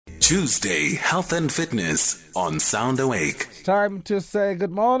Tuesday Health and Fitness on Sound Awake. It's time to say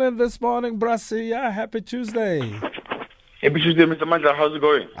good morning this morning, Siya. Happy Tuesday. Happy Tuesday, Mr. Mandla. How's it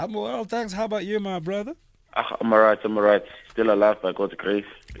going? I'm well, thanks. How about you, my brother? I'm alright. Still alive by God's grace.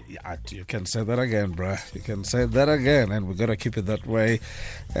 Yeah, you can say that again, bruh. You can say that again, and we're going to keep it that way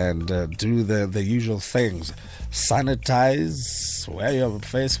and do the usual things. Sanitize, wear your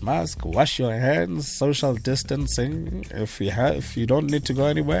face mask, wash your hands, social distancing. If you don't need to go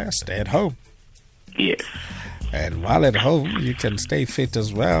anywhere, stay at home. Yes. And while at home, you can stay fit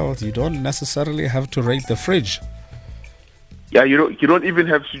as well. You don't necessarily have to raid the fridge. Yeah, you don't even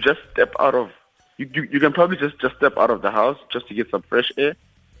have to just step out of. You can probably just step out of the house just to get some fresh air.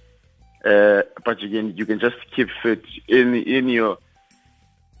 But you can just keep fit in the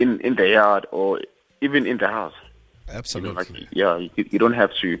yard or even in the house. Absolutely. You don't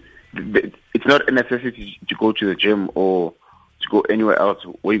have to. It's not a necessity to go to the gym or to go anywhere else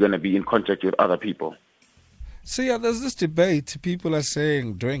where you're going to be in contact with other people. So there's this debate. People are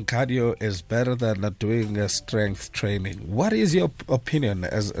saying doing cardio is better than not doing strength training. What is your opinion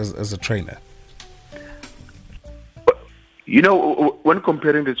as a trainer? When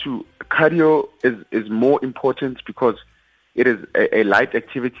comparing the two, cardio is more important because it is a light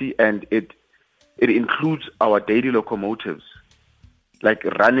activity and it includes our daily locomotives, like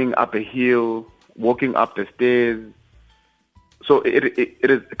running up a hill, walking up the stairs. So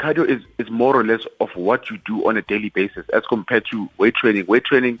cardio is more or less of what you do on a daily basis as compared to weight training. Weight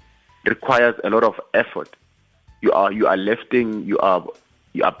training requires a lot of effort. You are lifting, you are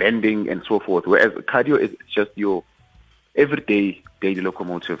bending and so forth. Whereas cardio is just your everyday daily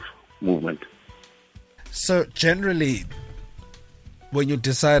locomotive movement. So generally, when you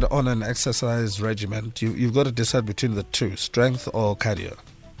decide on an exercise regimen, you've got to decide between the two, strength or cardio.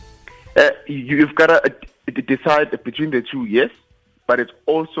 You've got to decide between the two, yes, but it's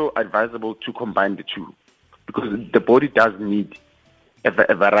also advisable to combine the two because the body does need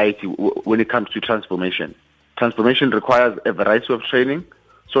a variety when it comes to transformation. Transformation requires a variety of training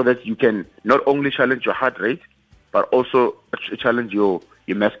so that you can not only challenge your heart rate, but also challenge your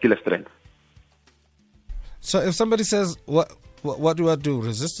muscular strength. So if somebody says, what do I do?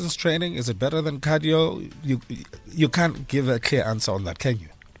 Resistance training, is it better than cardio? You can't give a clear answer on that, can you?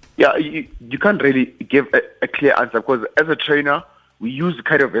 Yeah, you can't really give a clear answer because as a trainer, we use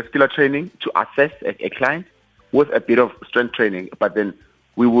cardiovascular training to assess a client with a bit of strength training, but then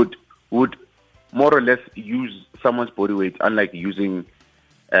we would more or less use someone's body weight, unlike using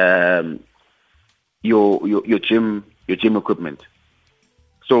your gym equipment.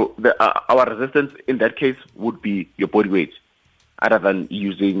 So our resistance in that case would be your body weight, other than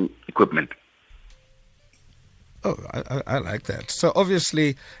using equipment. Oh, I like that. So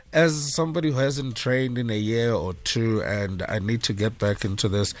obviously, as somebody who hasn't trained in a year or two, and I need to get back into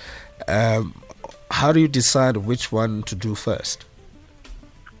this, how do you decide which one to do first?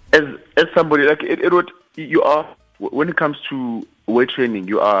 As somebody like it would, you are, when it comes to weight training,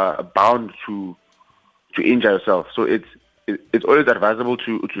 you are bound to injure yourself. So it's always advisable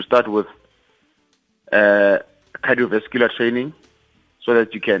to start with cardiovascular training so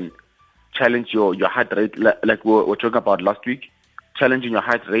that you can challenge your heart rate, like we were talking about last week, challenging your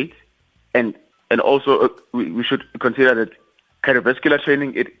heart rate. And also we should consider that cardiovascular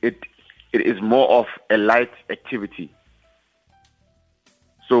training, it is more of a light activity.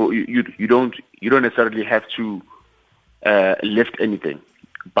 So you don't necessarily have to lift anything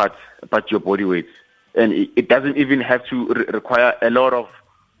but your body weight. And it doesn't even have to require a lot of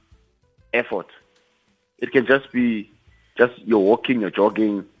effort. It can just be you're walking, you're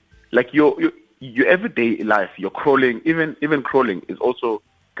jogging, like your everyday life. You're crawling, even crawling is also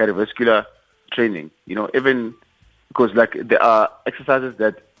cardiovascular training. Even because like there are exercises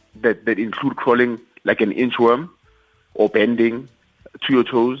that include crawling, like an inchworm, or bending to your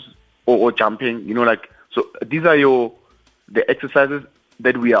toes, or jumping. So these are the exercises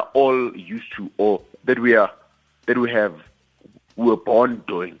that we are all used to, or that we were born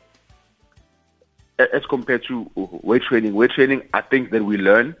doing. As compared to weight training. Weight training are things that we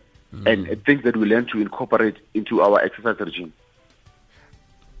learn and things that we learn to incorporate into our exercise regime.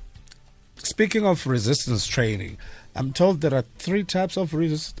 Speaking of resistance training, I'm told there are 3 types of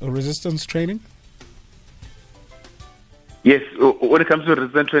resistance training. Yes, when it comes to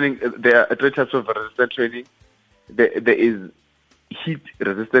resistance training, there are 3 types of resistance training. There is heat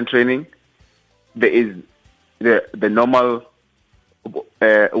resistant training. There is the normal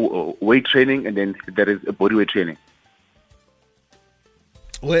weight training, and then there is a body weight training.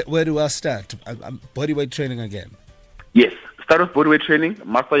 Where do I start? Body weight training again? Yes, start with body weight training,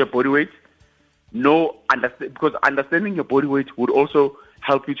 master your body weight. Because understanding your body weight would also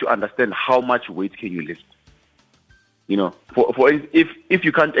help you to understand how much weight can you lift. You know, if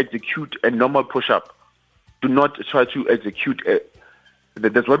you can't execute a normal push-up, do not try to execute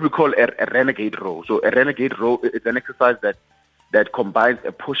that's what we call a renegade row. So a renegade row is an exercise that combines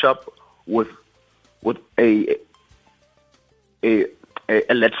a push-up with a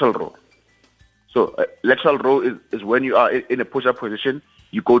lateral row. So a lateral row is when you are in a push-up position,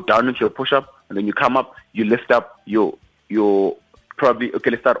 you go down into a push-up, and then you come up, you lift up your probably, okay,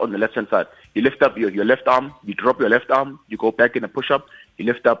 let's start on the left-hand side. You lift up your left arm, you drop your left arm, you go back in a push-up, you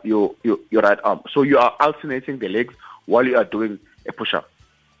lift up your right arm. So you are alternating the legs while you are doing a push-up.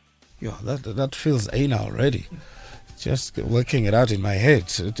 Yeah, that feels anal already. Just working it out in my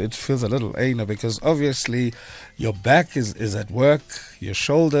head, it feels a little anal because obviously your back is at work, your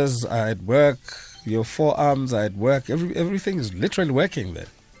shoulders are at work, your forearms are at work. Everything is literally working there.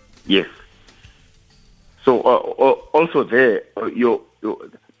 Yes. So also there,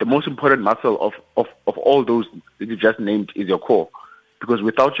 the most important muscle of all those that you just named is your core, because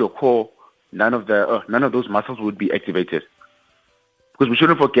without your core, none of those muscles would be activated. Because we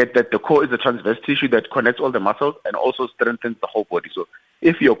shouldn't forget that the core is a transverse tissue that connects all the muscles and also strengthens the whole body. So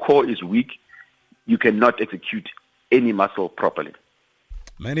if your core is weak, you cannot execute any muscle properly.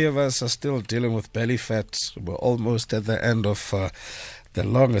 Many of us are still dealing with belly fat. We're almost at the end of the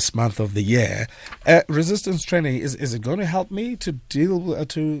longest month of the year. Resistance training, is it going to help me to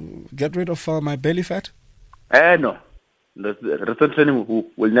to get rid of my belly fat? No. The resistance training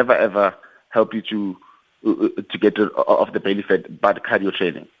will never ever help you to get rid of the belly fat, but cardio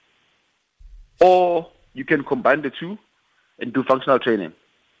training. Or you can combine the two and do functional training.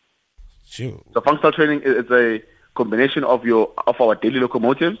 Sure. So functional training is a combination of our daily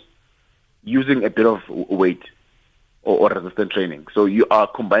locomotives using a bit of weight or resistance training. So you are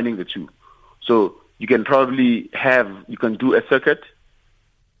combining the two. So you can you can do a circuit,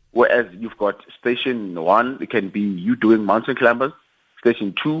 whereas you've got station 1, it can be you doing mountain climbers.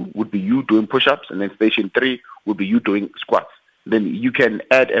 Station 2 would be you doing push-ups, and then station 3 would be you doing squats. Then you can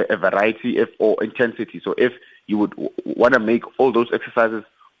add a variety or intensity. So if you would want to make all those exercises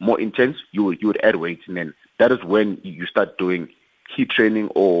more intense, you would add weight, and then that is when you start doing heat training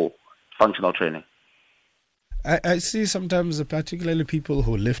or functional training. I see sometimes, particularly people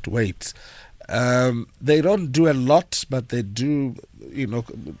who lift weights, they don't do a lot, but they do,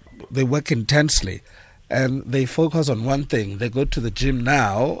 they work intensely. And they focus on one thing. They go to the gym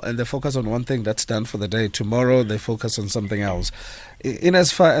now and they focus on one thing that's done for the day. Tomorrow they focus on something else. In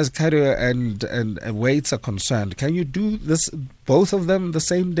as far as cardio and weights are concerned, can you do this, both of them, the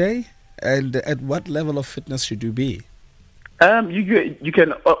same day? And at what level of fitness should you be? You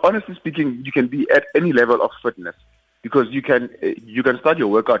can, honestly speaking, you can be at any level of fitness, because you can start your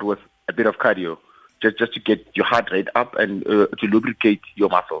workout with a bit of cardio just to get your heart rate up and to lubricate your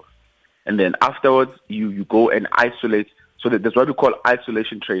muscles. And then afterwards, you go and isolate. So that's what we call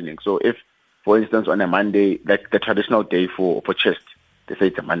isolation training. So if, for instance, on a Monday, like the traditional day for chest, they say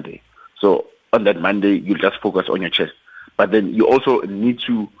it's a Monday. So on that Monday, you just focus on your chest. But then you also need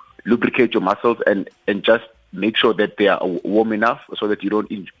to lubricate your muscles and just make sure that they are warm enough so that you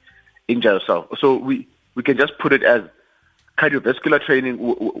don't injure yourself. So we can just put it as cardiovascular training.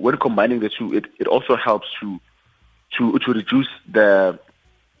 When combining the two, it also helps to reduce the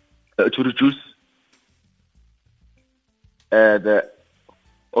can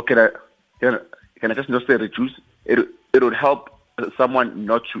I just not say reduce? It would help someone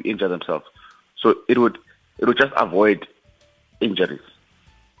not to injure themselves. So it would just avoid injuries.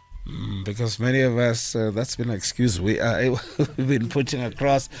 Because many of us, that's been an excuse we've been putting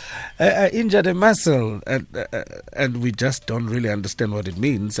across. I injured a muscle, and we just don't really understand what it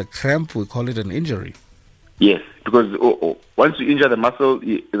means. A cramp, we call it an injury. Yes, because once you injure the muscle,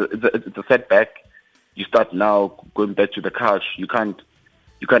 it's a setback. You start now going back to the couch. You can't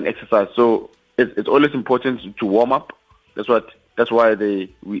exercise. So it's always important to warm up. That's why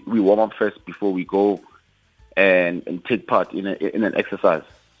we warm up first before we go and take part in an exercise,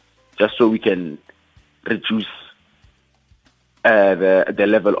 just so we can reduce the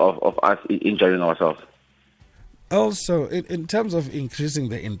level of us injuring ourselves. Also, in terms of increasing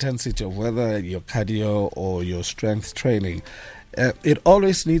the intensity of whether your cardio or your strength training, it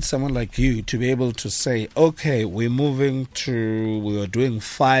always needs someone like you to be able to say, okay, we were doing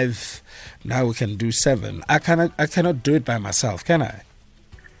 5, now we can do 7. I cannot do it by myself, can I?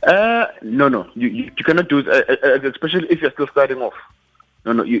 No. You cannot do it, especially if you're still starting off.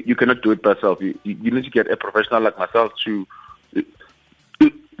 No, you cannot do it by yourself. You need to get a professional like myself to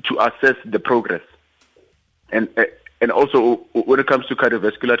assess the progress. And also, when it comes to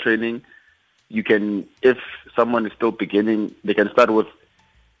cardiovascular training, you can, if someone is still beginning, they can start with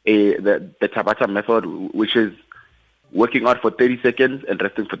the Tabata method, which is working out for 30 seconds and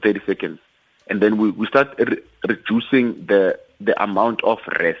resting for 30 seconds. And then we start reducing the amount of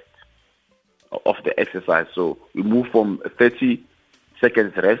rest of the exercise. So we move from 30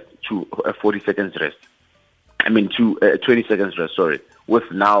 seconds rest to 40 seconds rest. To 20 seconds rest,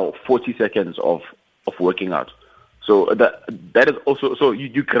 with now 40 seconds of working out. So that is also, so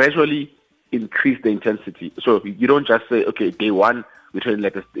you gradually increase the intensity. So you don't just say, okay, day one, we train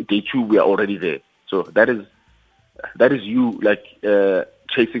like this, day two, we are already there. So that is you like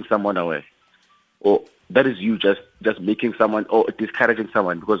chasing someone away. Or that is you just making someone or discouraging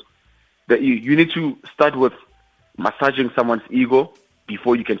someone, because you need to start with massaging someone's ego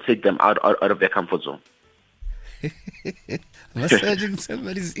before you can take them out of their comfort zone. Massaging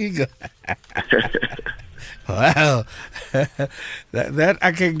somebody's ego. Wow. that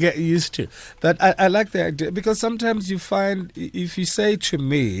I can get used to. But I like the idea, because sometimes you find, if you say to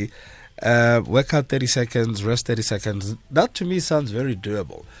me, work out 30 seconds, rest 30 seconds, that to me sounds very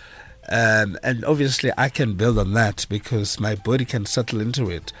doable. And obviously I can build on that because my body can settle into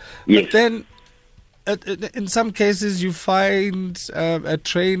it. Yes. But then in some cases you find a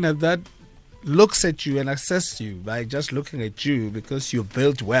trainer that looks at you and assesses you by just looking at you because you're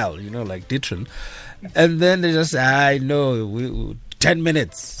built well, like Ditron. And then they just say, I know, 10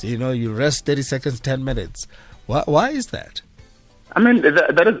 minutes, you rest 30 seconds, 10 minutes. Why is that?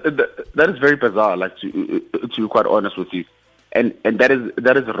 That is very bizarre, like to be quite honest with you. And that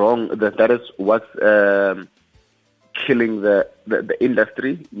is wrong. That is what's killing the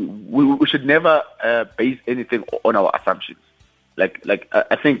industry. We should never base anything on our assumptions. Like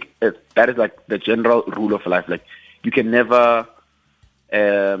I think that is like the general rule of life. Like you can never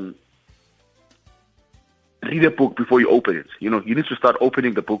read a book before you open it. You need to start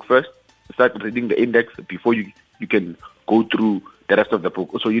opening the book first. Start reading the index before you can go through the rest of the book.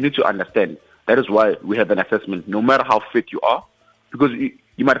 So you need to understand. That is why we have an assessment, no matter how fit you are, because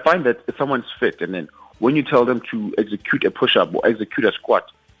you might find that someone's fit, and then when you tell them to execute a push-up or execute a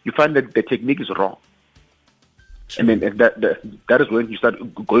squat, you find that the technique is wrong. True. And then that is when you start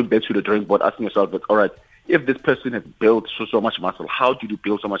going back to the drawing board, asking yourself, all right, if this person has built so much muscle, how did you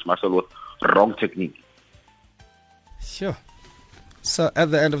build so much muscle with wrong technique? Sure. So at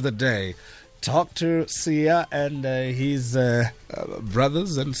the end of the day, talk to Siya and his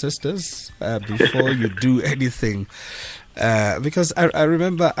brothers and sisters before you do anything. Because I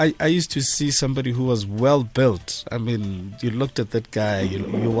remember I used to see somebody who was well built. You looked at that guy,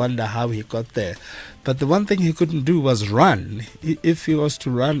 you wonder how he got there. But the one thing he couldn't do was run. If he was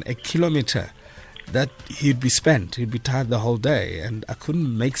to run a kilometer, that he'd be tired the whole day. And I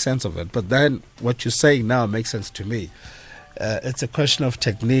couldn't make sense of it. But then what you're saying now makes sense to me. It's a question of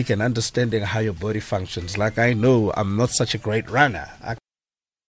technique and understanding how your body functions. Like, I know I'm not such a great runner. I